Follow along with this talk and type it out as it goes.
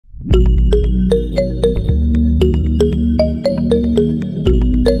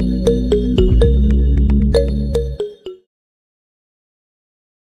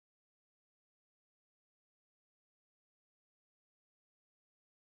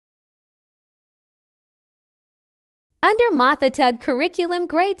Under Mathatug Curriculum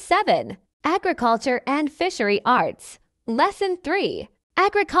Grade 7, Agriculture and Fishery Arts, Lesson 3,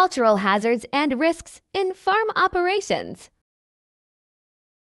 Agricultural Hazards and Risks in Farm Operations.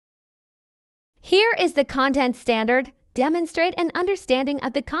 Here is the content standard. Demonstrate an understanding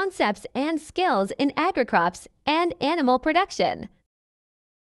of the concepts and skills in agricrops and animal production.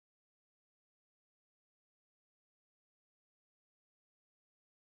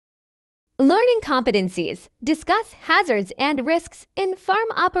 Learning competencies. Discuss hazards and risks in farm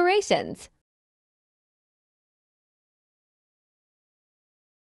operations.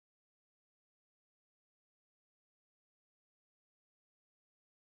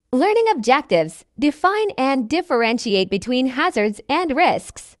 Learning objectives. Define and differentiate between hazards and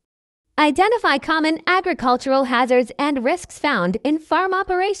risks. Identify common agricultural hazards and risks found in farm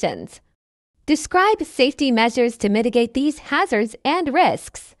operations. Describe safety measures to mitigate these hazards and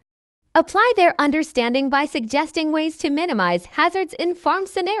risks. Apply their understanding by suggesting ways to minimize hazards in farm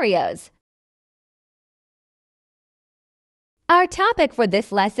scenarios. Our topic for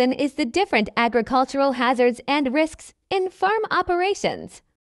this lesson is the different agricultural hazards and risks in farm operations.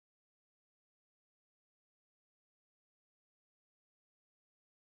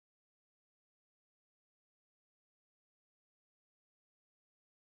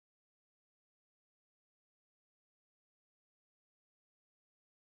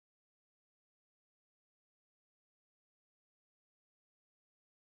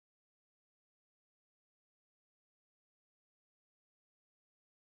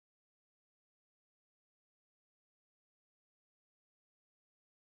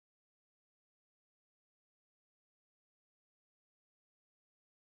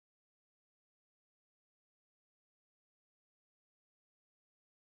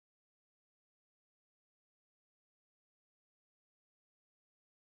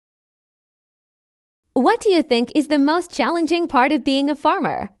 What do you think is the most challenging part of being a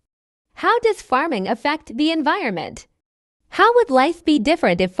farmer? How does farming affect the environment? How would life be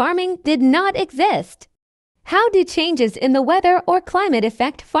different if farming did not exist? How do changes in the weather or climate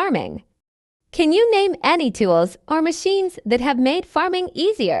affect farming? Can you name any tools or machines that have made farming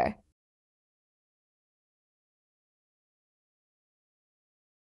easier?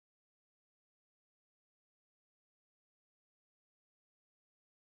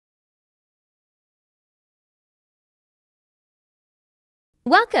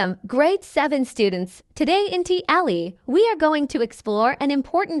 Welcome, Grade 7 students. Today in Tle Afa, we are going to explore an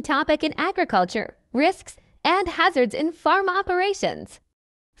important topic in agriculture, risks and hazards in farm operations.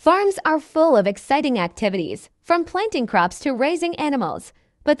 Farms are full of exciting activities, from planting crops to raising animals,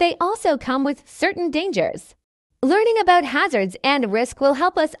 but they also come with certain dangers. Learning about hazards and risk will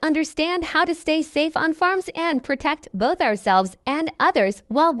help us understand how to stay safe on farms and protect both ourselves and others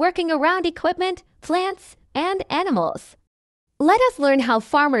while working around equipment, plants, and animals. Let us learn how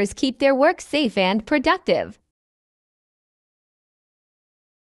farmers keep their work safe and productive.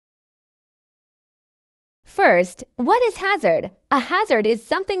 First, what is hazard? A hazard is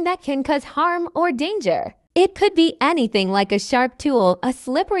something that can cause harm or danger. It could be anything like a sharp tool, a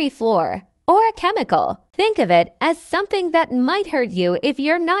slippery floor, or a chemical. Think of it as something that might hurt you if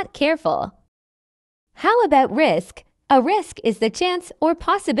you're not careful. How about risk? A risk is the chance or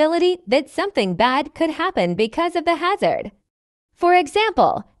possibility that something bad could happen because of the hazard. For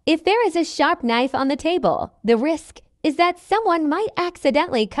example, if there is a sharp knife on the table, the risk is that someone might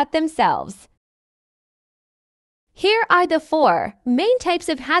accidentally cut themselves. Here are the 4 main types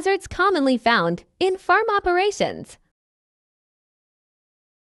of hazards commonly found in farm operations.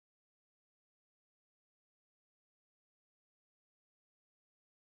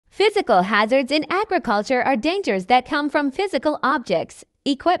 Physical hazards in agriculture are dangers that come from physical objects,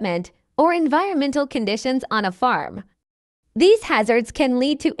 equipment, or environmental conditions on a farm. These hazards can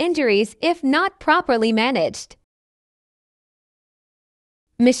lead to injuries if not properly managed.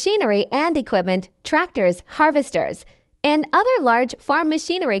 Machinery and equipment, tractors, harvesters, and other large farm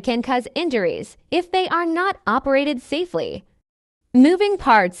machinery can cause injuries if they are not operated safely. Moving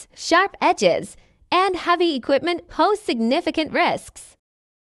parts, sharp edges, and heavy equipment pose significant risks.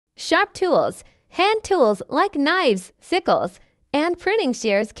 Sharp tools, hand tools like knives, sickles, and pruning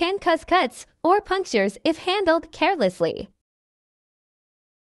shears can cause cuts or punctures if handled carelessly.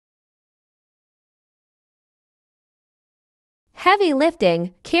 Heavy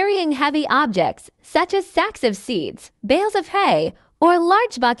lifting, carrying heavy objects such as sacks of seeds, bales of hay, or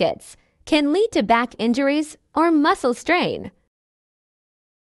large buckets can lead to back injuries or muscle strain.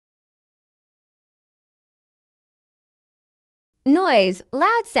 Noise,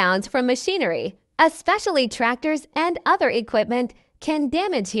 loud sounds from machinery, especially tractors and other equipment, can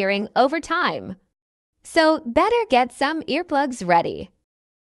damage hearing over time. So better get some earplugs ready.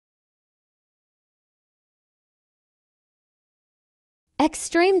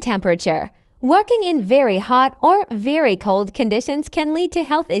 Extreme temperature. Working in very hot or very cold conditions can lead to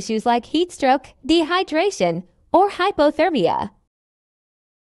health issues like heat stroke, dehydration, or hypothermia.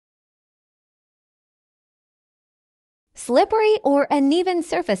 Slippery or uneven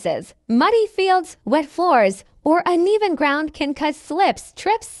surfaces, muddy fields, wet floors, or uneven ground can cause slips,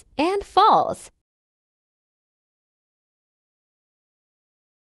 trips, and falls.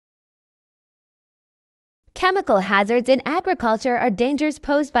 Chemical hazards in agriculture are dangers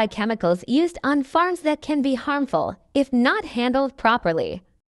posed by chemicals used on farms that can be harmful if not handled properly.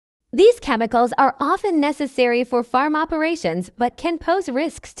 These chemicals are often necessary for farm operations but can pose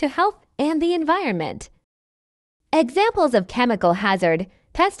risks to health and the environment. Examples of chemical hazard: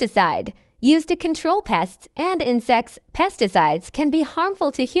 pesticide, used to control pests and insects. Pesticides can be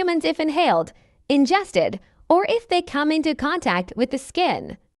harmful to humans if inhaled, ingested, or if they come into contact with the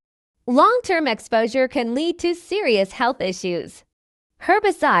skin. Long-term exposure can lead to serious health issues.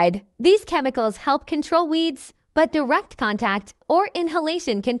 Herbicide, these chemicals help control weeds, but direct contact or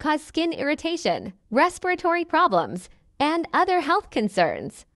inhalation can cause skin irritation, respiratory problems, and other health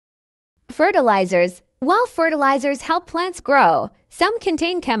concerns. Fertilizers, while fertilizers help plants grow, some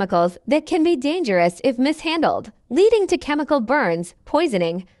contain chemicals that can be dangerous if mishandled, leading to chemical burns,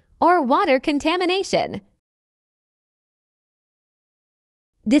 poisoning, or water contamination.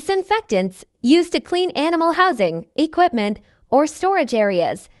 Disinfectants, used to clean animal housing, equipment, or storage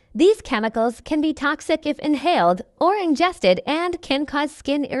areas. These chemicals can be toxic if inhaled or ingested and can cause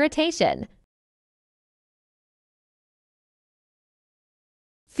skin irritation.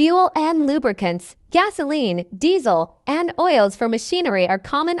 Fuel and lubricants, gasoline, diesel, and oils for machinery are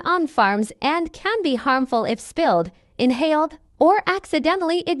common on farms and can be harmful if spilled, inhaled, or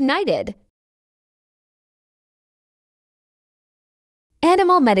accidentally ignited.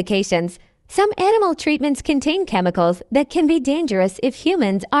 Animal medications. Some animal treatments contain chemicals that can be dangerous if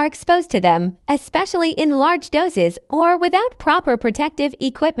humans are exposed to them, especially in large doses or without proper protective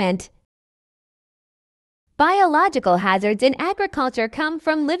equipment. Biological hazards in agriculture come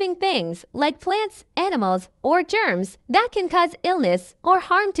from living things like plants, animals, or germs that can cause illness or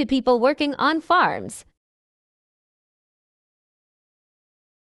harm to people working on farms.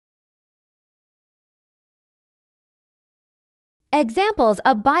 Examples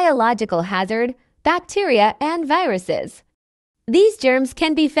of biological hazard: bacteria and viruses. These germs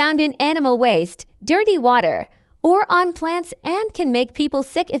can be found in animal waste, dirty water, or on plants and can make people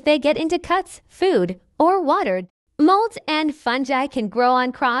sick if they get into cuts, food, or water. Molds and fungi can grow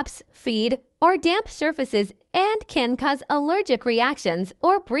on crops, feed, or damp surfaces and can cause allergic reactions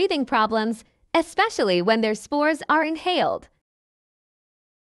or breathing problems, especially when their spores are inhaled.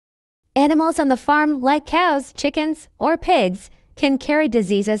 Animals on the farm, like cows, chickens, or pigs, can carry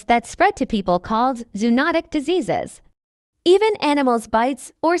diseases that spread to people called zoonotic diseases. Even animals'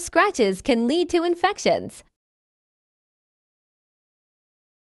 bites or scratches can lead to infections.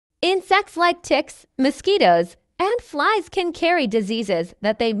 Insects like ticks, mosquitoes, and flies can carry diseases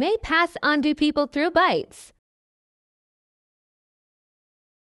that they may pass on to people through bites.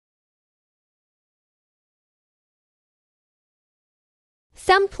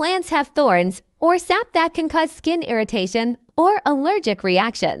 Some plants have thorns or sap that can cause skin irritation or allergic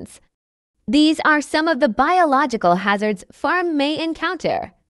reactions. These are some of the biological hazards farms may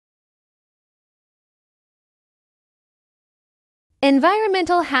encounter.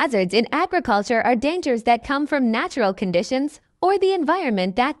 Environmental hazards in agriculture are dangers that come from natural conditions or the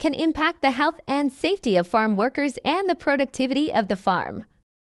environment that can impact the health and safety of farm workers and the productivity of the farm.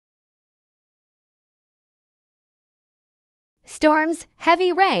 Storms,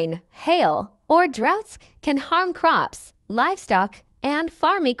 heavy rain, hail, or droughts can harm crops, livestock, and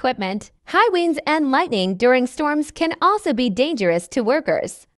farm equipment. High winds and lightning during storms can also be dangerous to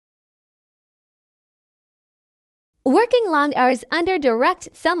workers. Working long hours under direct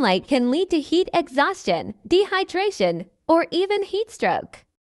sunlight can lead to heat exhaustion, dehydration, or even heat stroke.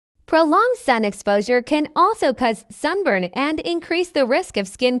 Prolonged sun exposure can also cause sunburn and increase the risk of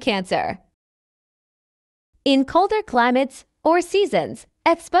skin cancer. In colder climates or seasons,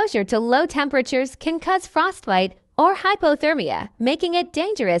 exposure to low temperatures can cause frostbite or hypothermia, making it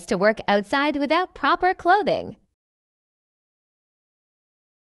dangerous to work outside without proper clothing.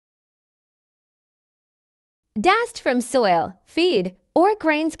 Dust from soil, feed, or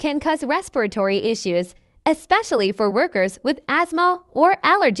grains can cause respiratory issues, especially for workers with asthma or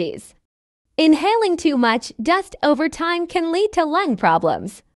allergies. Inhaling too much dust over time can lead to lung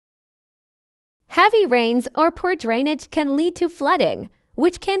problems. Heavy rains or poor drainage can lead to flooding,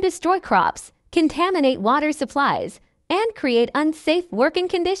 which can destroy crops, contaminate water supplies, and create unsafe working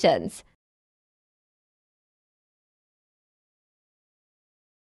conditions.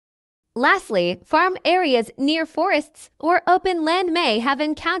 Lastly, farm areas near forests or open land may have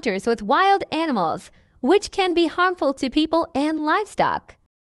encounters with wild animals, which can be harmful to people and livestock.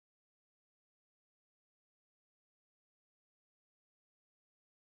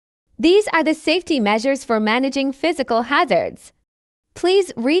 These are the safety measures for managing physical hazards.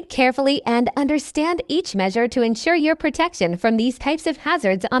 Please read carefully and understand each measure to ensure your protection from these types of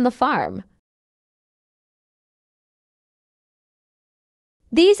hazards on the farm.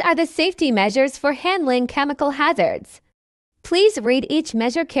 These are the safety measures for handling chemical hazards. Please read each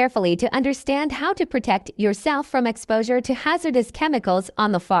measure carefully to understand how to protect yourself from exposure to hazardous chemicals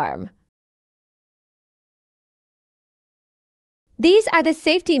on the farm. These are the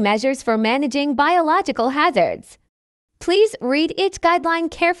safety measures for managing biological hazards. Please read each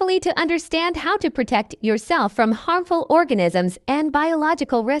guideline carefully to understand how to protect yourself from harmful organisms and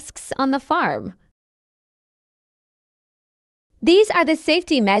biological risks on the farm. These are the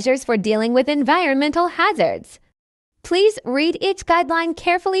safety measures for dealing with environmental hazards. Please read each guideline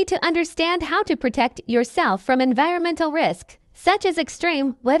carefully to understand how to protect yourself from environmental risks, such as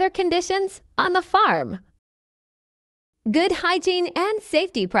extreme weather conditions on the farm. Good hygiene and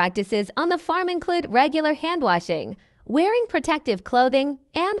safety practices on the farm include regular hand washing, wearing protective clothing,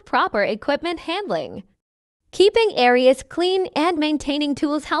 and proper equipment handling. Keeping areas clean and maintaining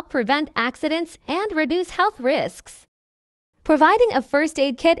tools help prevent accidents and reduce health risks. Providing a first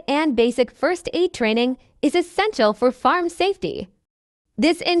aid kit and basic first aid training is essential for farm safety.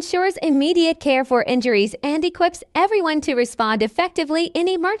 This ensures immediate care for injuries and equips everyone to respond effectively in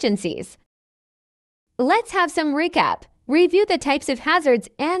emergencies. Let's have some recap. Review the types of hazards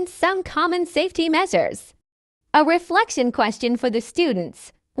and some common safety measures. A reflection question for the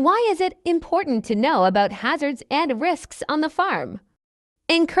students. Why is it important to know about hazards and risks on the farm?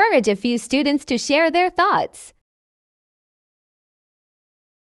 Encourage a few students to share their thoughts.